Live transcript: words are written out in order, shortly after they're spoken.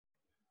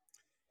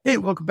Hey,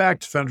 welcome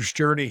back to Founder's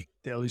Journey,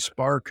 Daily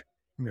Spark.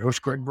 I'm your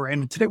host, Greg Brand.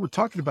 And today we're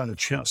talking about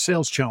a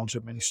sales challenge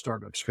that many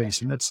startups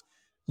face, and that's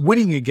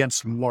winning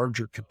against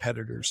larger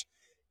competitors.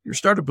 Your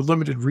startup with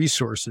limited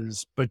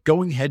resources, but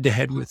going head to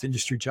head with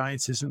industry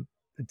giants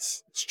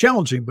it's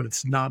challenging, but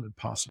it's not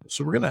impossible.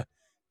 So we're going to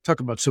talk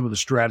about some of the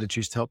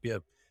strategies to help you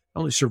not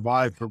only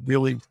survive, but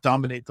really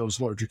dominate those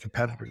larger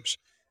competitors.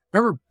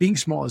 Remember, being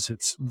small has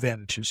its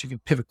advantages. You can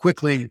pivot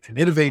quickly, you can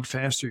innovate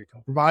faster, you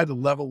can provide a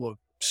level of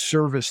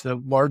service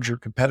that larger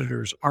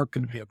competitors aren't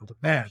going to be able to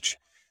match.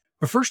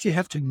 But first, you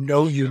have to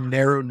know your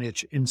narrow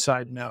niche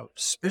inside and out.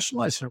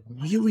 Specialize in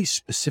a really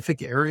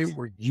specific area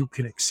where you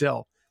can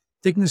excel.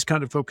 Taking this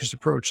kind of focused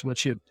approach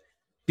lets you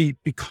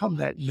become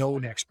that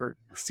known expert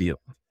in your field.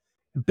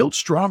 And build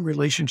strong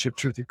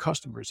relationships with your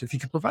customers. If you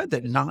can provide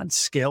that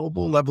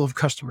non-scalable level of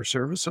customer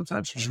service,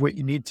 sometimes which is what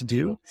you need to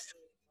do,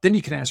 then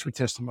you can ask for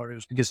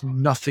testimonials because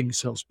nothing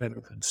sells better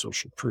than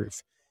social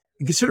proof.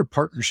 And consider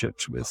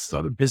partnerships with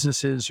other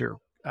businesses or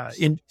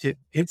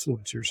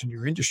influencers in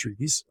your industry.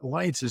 These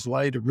alliances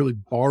allow you to really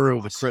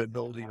borrow the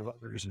credibility of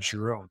others as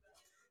your own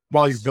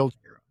while you're building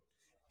your own,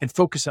 and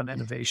focus on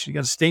innovation. You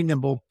got to stay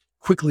nimble,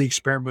 quickly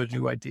experiment with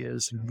new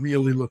ideas, and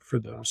really look for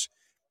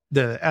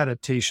the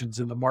adaptations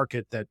in the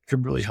market that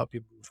can really help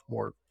you move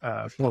more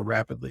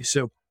rapidly.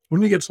 So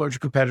when we get larger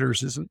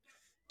competitors, it's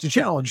a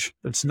challenge.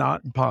 That's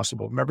not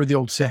impossible. Remember the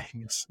old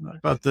saying, it's not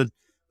about the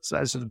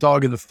size of the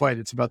dog in the fight.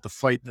 It's about the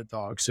fight in the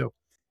dog. So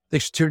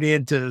thanks for tuning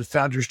in to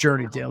Founder's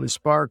Journey Daily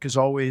Spark. As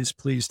always,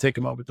 please take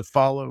a moment to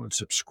follow and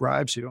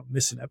subscribe so you don't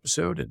miss an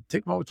episode, and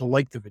take a moment to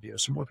like the video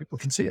so more people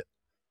can see it.